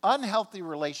 Unhealthy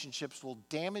relationships will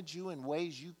damage you in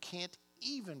ways you can't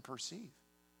even perceive.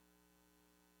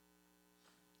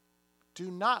 Do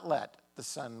not let the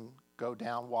sun go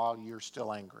down while you're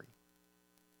still angry.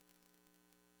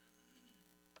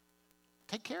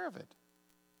 Take care of it.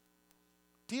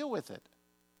 Deal with it.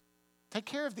 Take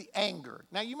care of the anger.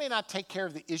 Now, you may not take care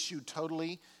of the issue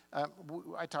totally.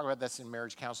 I talk about this in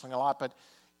marriage counseling a lot, but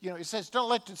it says don't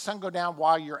let the sun go down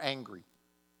while you're angry.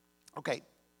 Okay,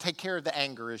 take care of the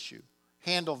anger issue.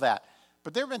 Handle that.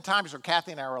 But there have been times where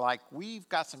Kathy and I were like, we've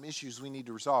got some issues we need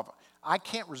to resolve. I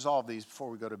can't resolve these before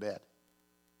we go to bed.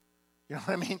 You know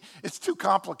what I mean? It's too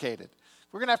complicated.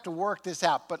 We're going to have to work this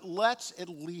out. But let's at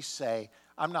least say,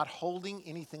 I'm not holding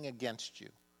anything against you.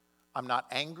 I'm not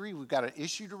angry. We've got an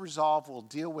issue to resolve. We'll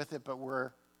deal with it, but we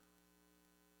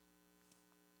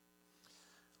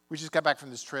just got back from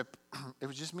this trip. It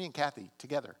was just me and Kathy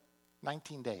together,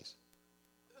 19 days.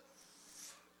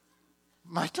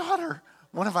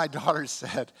 One of my daughters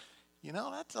said,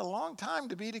 that's a long time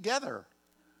to be together.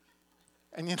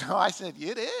 And, I said,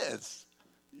 it is.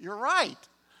 You're right.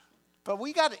 But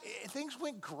things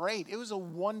went great. It was a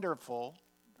wonderful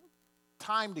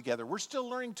time together. We're still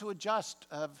learning to adjust,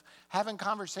 of having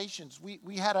conversations.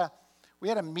 We had a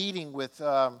meeting with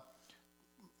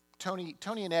Tony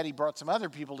and Eddie brought some other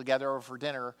people together over for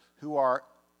dinner who are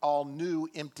all new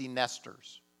empty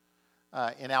nesters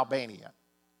in Albania.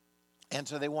 And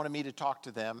so they wanted me to talk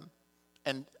to them.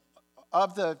 And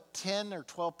of the 10 or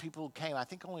 12 people who came, I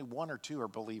think only 1 or 2 are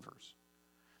believers.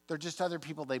 They're just other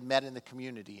people they met in the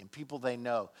community and people they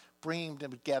know, bringing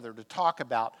them together to talk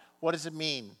about what does it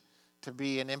mean to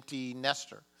be an empty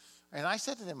nester. And I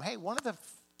said to them, hey, one of the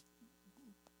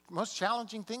most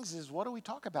challenging things is, what do we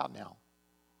talk about now?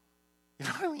 You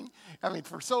know what I mean? I mean,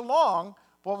 for so long,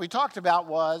 what we talked about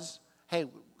was, hey,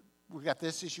 we got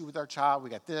this issue with our child, we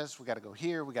got this, we got to go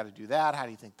here, we got to do that. How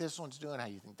do you think this one's doing? How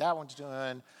do you think that one's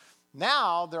doing?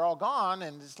 Now they're all gone,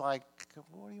 and it's like,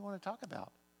 what do you want to talk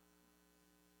about?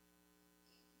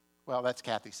 Well, that's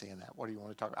Kathy saying that. What do you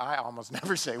want to talk about? I almost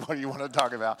never say, what do you want to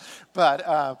talk about? But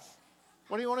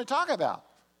what do you want to talk about?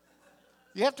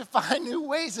 You have to find new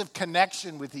ways of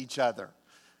connection with each other,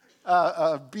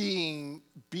 of being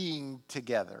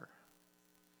together.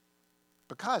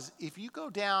 Because if you go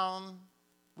down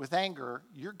with anger,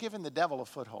 you're giving the devil a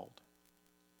foothold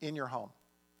in your home,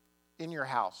 in your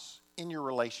house, in your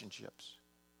relationships.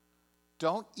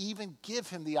 Don't even give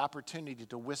him the opportunity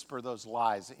to whisper those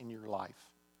lies in your life.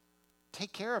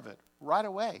 Take care of it right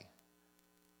away.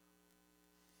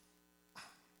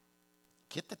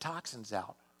 Get the toxins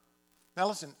out. Now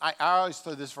listen, I always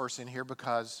throw this verse in here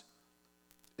because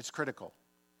it's critical.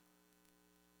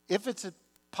 If it's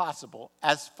possible,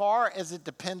 as far as it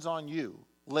depends on you,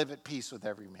 live at peace with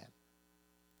every man.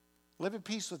 Live at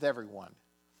peace with everyone.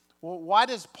 Well, why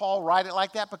does Paul write it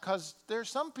like that? Because there's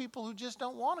some people who just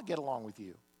don't want to get along with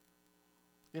you.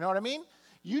 You know what I mean?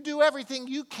 You do everything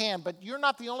you can, but you're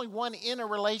not the only one in a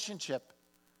relationship.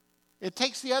 It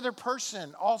takes the other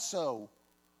person also.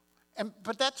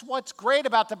 But that's what's great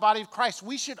about the body of Christ.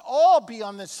 We should all be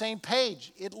on the same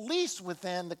page, at least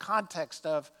within the context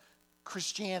of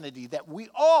Christianity, that we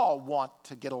all want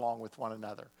to get along with one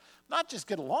another. Not just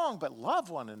get along, but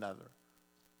love one another.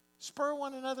 Spur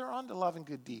one another on to love and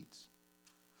good deeds.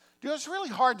 It's really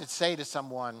hard to say to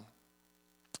someone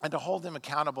and to hold them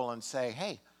accountable and say,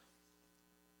 hey,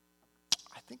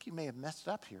 I think you may have messed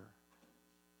up here,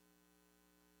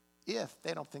 if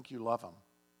they don't think you love them,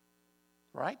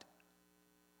 right?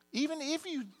 Even if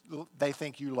they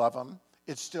think you love them,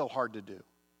 it's still hard to do.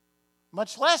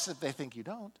 Much less if they think you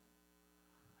don't.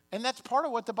 And that's part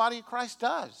of what the body of Christ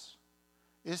does,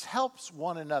 is helps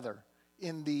one another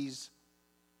in these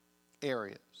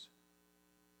areas.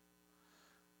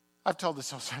 I've told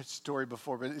this story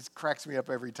before, but it cracks me up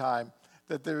every time,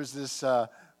 that there's this,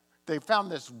 they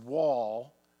found this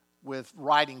wall with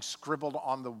writing scribbled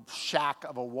on the shack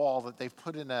of a wall that they've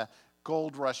put in a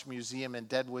gold rush museum in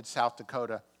Deadwood, South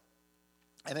Dakota.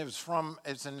 And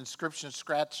it's an inscription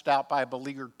scratched out by a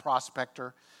beleaguered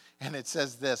prospector. And it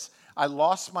says this: I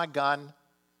lost my gun.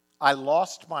 I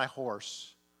lost my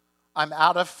horse. I'm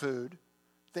out of food.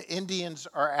 The Indians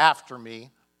are after me,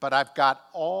 but I've got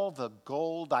all the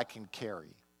gold I can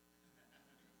carry.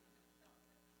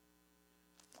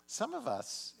 some of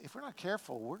us, if we're not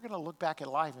careful, we're going to look back at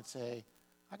life and say,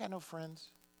 I got no friends.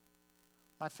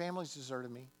 My family's deserted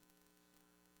me.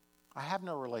 I have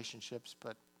no relationships,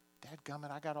 but dadgummit,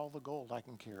 I got all the gold I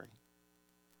can carry.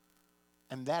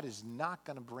 And that is not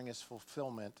going to bring us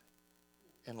fulfillment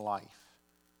in life.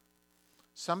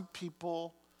 Some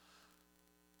people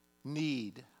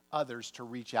need others to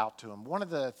reach out to them. One of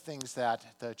the things that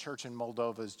the church in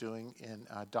Moldova is doing in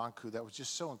Donku that was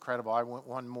just so incredible. I went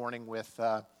one morning with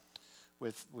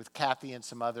Kathy and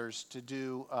some others to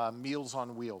do Meals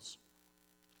on Wheels.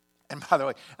 And by the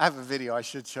way, I have a video I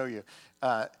should show you.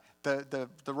 The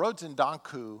roads in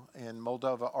Donku in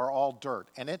Moldova are all dirt,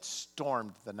 and it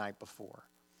stormed the night before.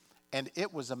 And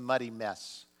it was a muddy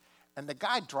mess. And the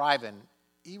guy driving,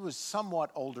 he was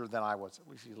somewhat older than I was. At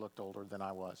least he looked older than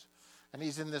I was. And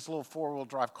he's in this little four-wheel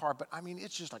drive car, but I mean,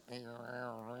 it's just like,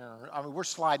 we're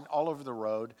sliding all over the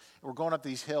road. We're going up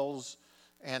these hills,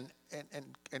 and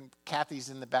Kathy's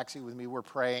in the backseat with me. We're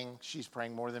praying. She's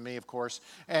praying more than me, of course.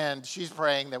 And she's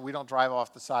praying that we don't drive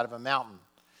off the side of a mountain.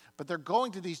 But they're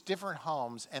going to these different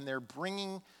homes, and they're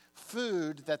bringing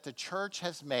food that the church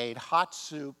has made, hot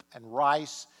soup and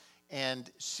rice,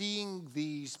 and seeing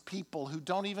these people who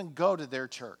don't even go to their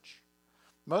church.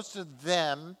 Most of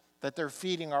them that they're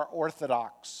feeding are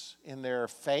Orthodox in their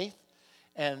faith,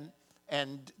 and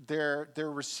they're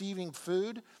receiving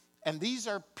food. And these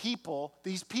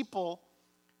people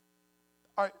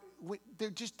are they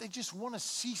just want to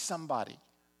see somebody.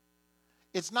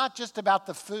 It's not just about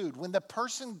the food. When the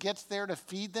person gets there to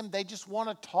feed them, they just want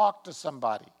to talk to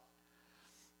somebody.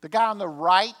 The guy on the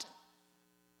right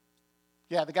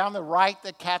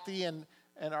that Kathy and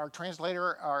our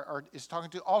translator is talking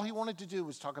to, all he wanted to do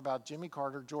was talk about Jimmy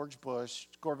Carter, George Bush,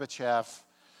 Gorbachev,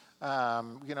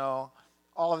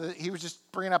 all of it. He was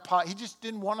just bringing up, he just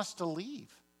didn't want us to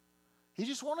leave. He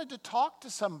just wanted to talk to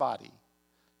somebody,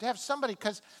 to have somebody,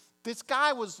 because this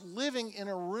guy was living in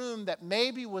a room that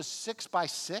maybe was 6 by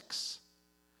 6,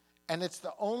 and it's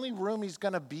the only room he's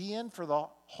going to be in for the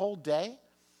whole day.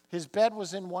 His bed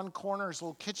was in one corner. His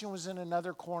little kitchen was in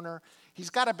another corner. He's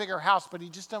got a bigger house, but he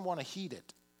just doesn't want to heat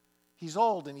it. He's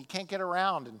old, and he can't get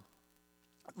around, and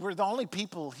we're the only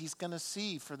people he's going to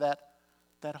see for that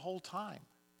whole time.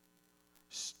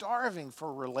 Starving for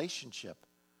a relationship.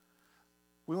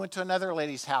 We went to another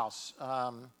lady's house.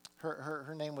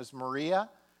 Her name was Maria,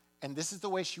 and this is the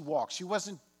way she walked. She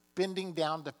wasn't bending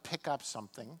down to pick up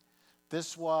something.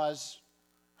 This was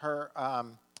her,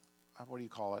 what do you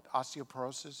call it?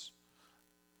 Osteoporosis?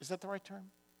 Is that the right term?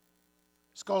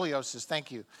 Scoliosis,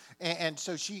 thank you. And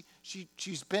so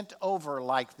she's bent over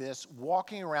like this,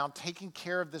 walking around, taking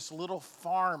care of this little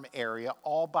farm area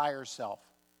all by herself.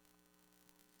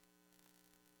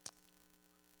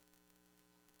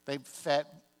 They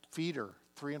feed her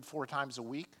 3 and 4 times a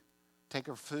week, take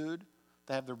her food.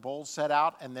 They have their bowls set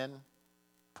out and then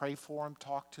pray for him,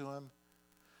 talk to him.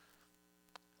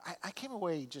 I came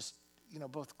away just,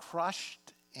 both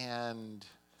crushed and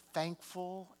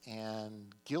thankful and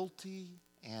guilty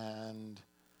and,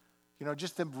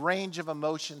 just the range of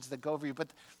emotions that go over you.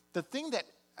 But the thing that,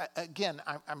 again,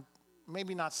 I'm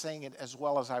maybe not saying it as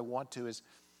well as I want to, is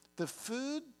the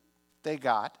food they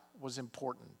got was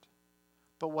important.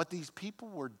 But what these people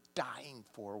were dying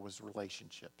for was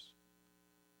relationships.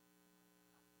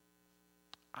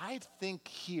 I think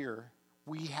here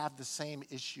we have the same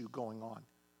issue going on.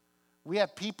 We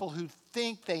have people who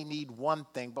think they need one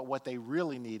thing, but what they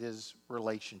really need is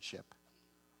relationship.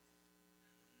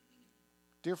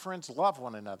 Dear friends, love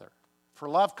one another. For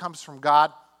love comes from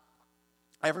God.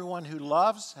 Everyone who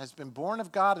loves has been born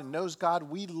of God and knows God.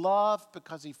 We love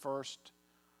because He first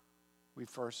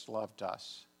loved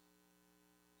us.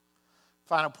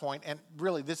 Final point, and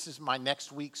really this is my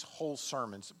next week's whole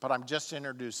sermons, but I'm just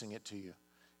introducing it to you,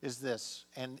 is this.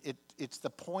 And it's the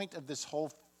point of this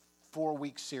whole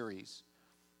 4-week series.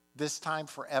 This time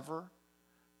forever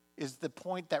is the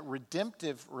point that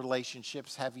redemptive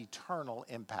relationships have eternal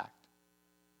impact.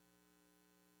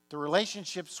 The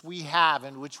relationships we have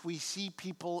in which we see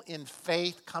people in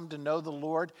faith come to know the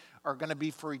Lord are going to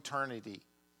be for eternity.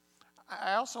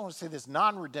 I also want to say this,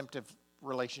 non-redemptive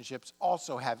relationships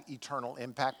also have eternal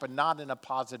impact, but not in a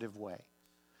positive way.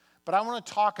 But I want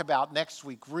to talk about next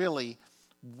week really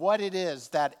what it is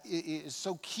that is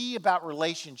so key about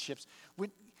relationships.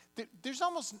 There's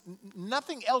almost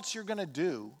nothing else you're going to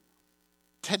do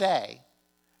today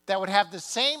that would have the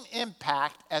same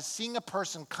impact as seeing a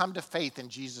person come to faith in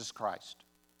Jesus Christ,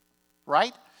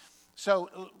 right?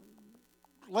 So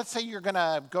let's say you're going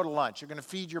to go to lunch. You're going to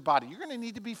feed your body. You're going to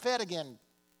need to be fed again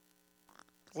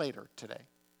later today,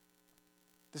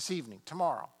 this evening,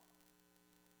 tomorrow.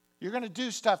 You're going to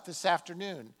do stuff this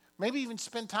afternoon Maybe even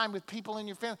spend time with people in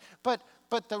your family. But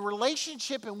the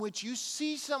relationship in which you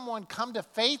see someone come to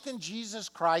faith in Jesus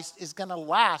Christ is going to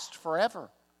last forever.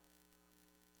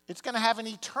 It's going to have an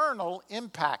eternal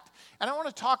impact. And I want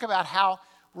to talk about how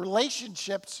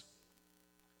relationships,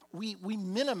 we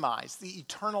minimize the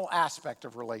eternal aspect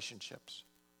of relationships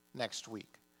next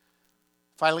week.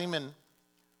 Philemon,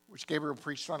 which Gabriel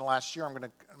preached on last year, I'm going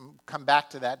to come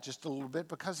back to that just a little bit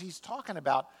because he's talking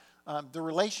about the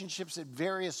relationships at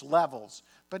various levels.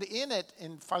 But in it,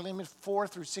 in Philemon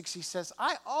 4-6, he says,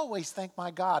 I always thank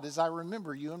my God as I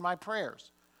remember you in my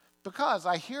prayers, because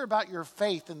I hear about your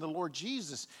faith in the Lord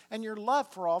Jesus and your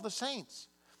love for all the saints.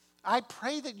 I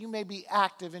pray that you may be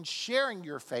active in sharing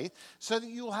your faith so that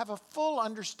you will have a full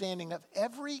understanding of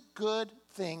every good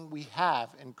thing we have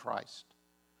in Christ.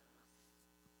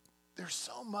 There's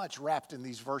so much wrapped in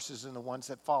these verses and the ones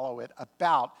that follow it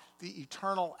about the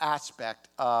eternal aspect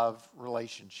of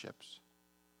relationships.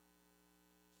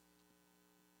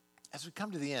 As we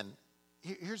come to the end,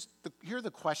 here are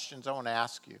the questions I want to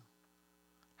ask you.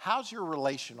 How's your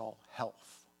relational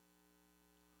health?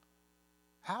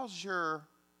 How's your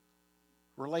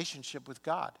relationship with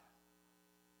God?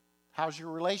 How's your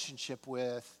relationship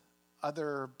with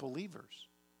other believers?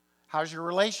 How's your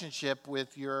relationship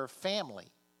with your family?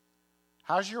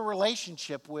 How's your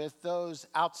relationship with those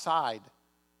outside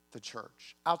the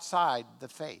church, outside the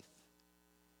faith?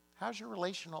 How's your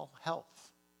relational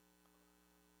health?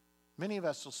 Many of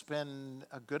us will spend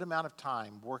a good amount of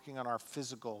time working on our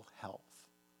physical health.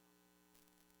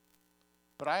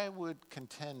 But I would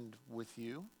contend with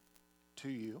you, to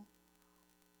you,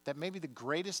 that maybe the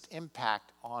greatest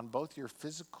impact on both your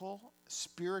physical,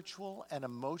 spiritual, and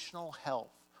emotional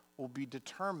health will be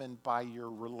determined by your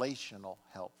relational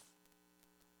health.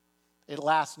 It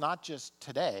lasts not just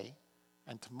today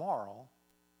and tomorrow,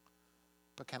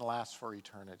 but can last for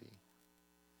eternity.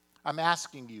 I'm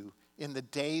asking you in the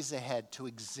days ahead to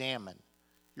examine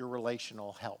your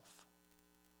relational health,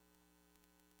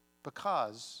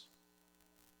 because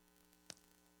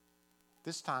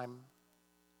this time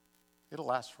it'll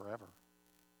last forever.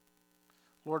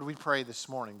 Lord, we pray this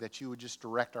morning that you would just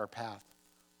direct our path.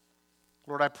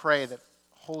 Lord, I pray that,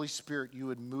 Holy Spirit, you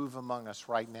would move among us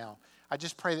right now. I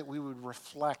just pray that we would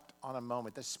reflect on a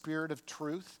moment. The Spirit of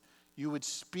truth, you would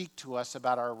speak to us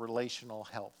about our relational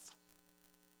health.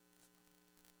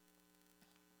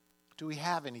 Do we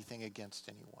have anything against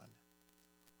anyone?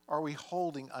 Are we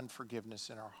holding unforgiveness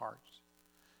in our hearts?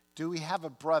 Do we have a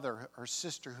brother or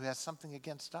sister who has something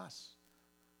against us?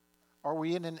 Are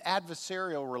we in an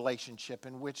adversarial relationship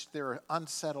in which there are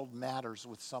unsettled matters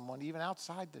with someone, even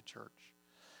outside the church?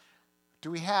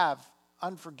 Do we have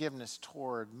unforgiveness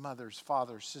toward mothers,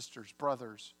 fathers, sisters,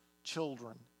 brothers,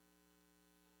 children,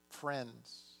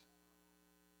 friends?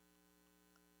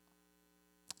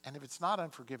 And if it's not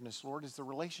unforgiveness, Lord, is the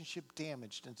relationship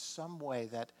damaged in some way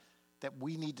that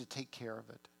we need to take care of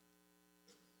it?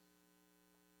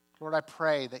 Lord, I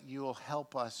pray that you will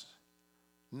help us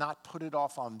not put it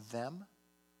off on them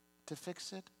to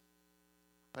fix it,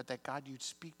 but that, God, you'd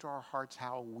speak to our hearts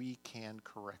how we can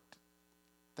correct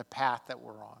the path that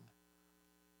we're on.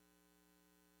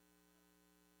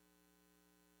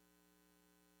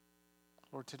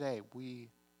 Lord, today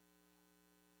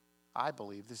I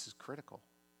believe this is critical.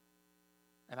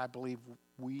 And I believe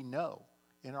we know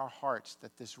in our hearts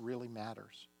that this really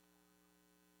matters.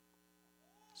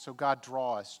 So God,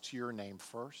 draw us to your name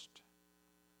first.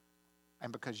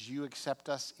 And because you accept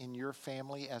us in your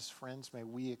family as friends, may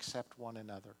we accept one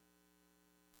another.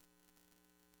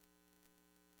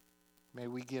 May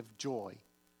we give joy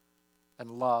and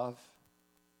love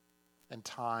and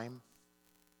time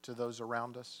to those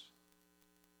around us.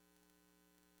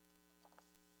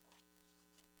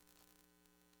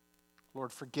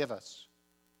 Lord, forgive us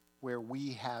where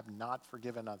we have not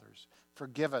forgiven others.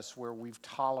 Forgive us where we've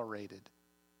tolerated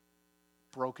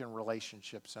broken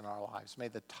relationships in our lives. May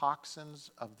the toxins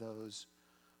of those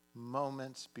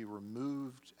moments be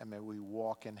removed, and may we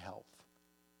walk in health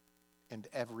in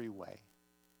every way.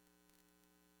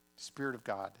 Spirit of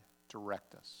God,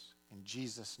 direct us. In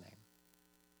Jesus' name,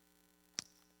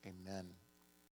 amen.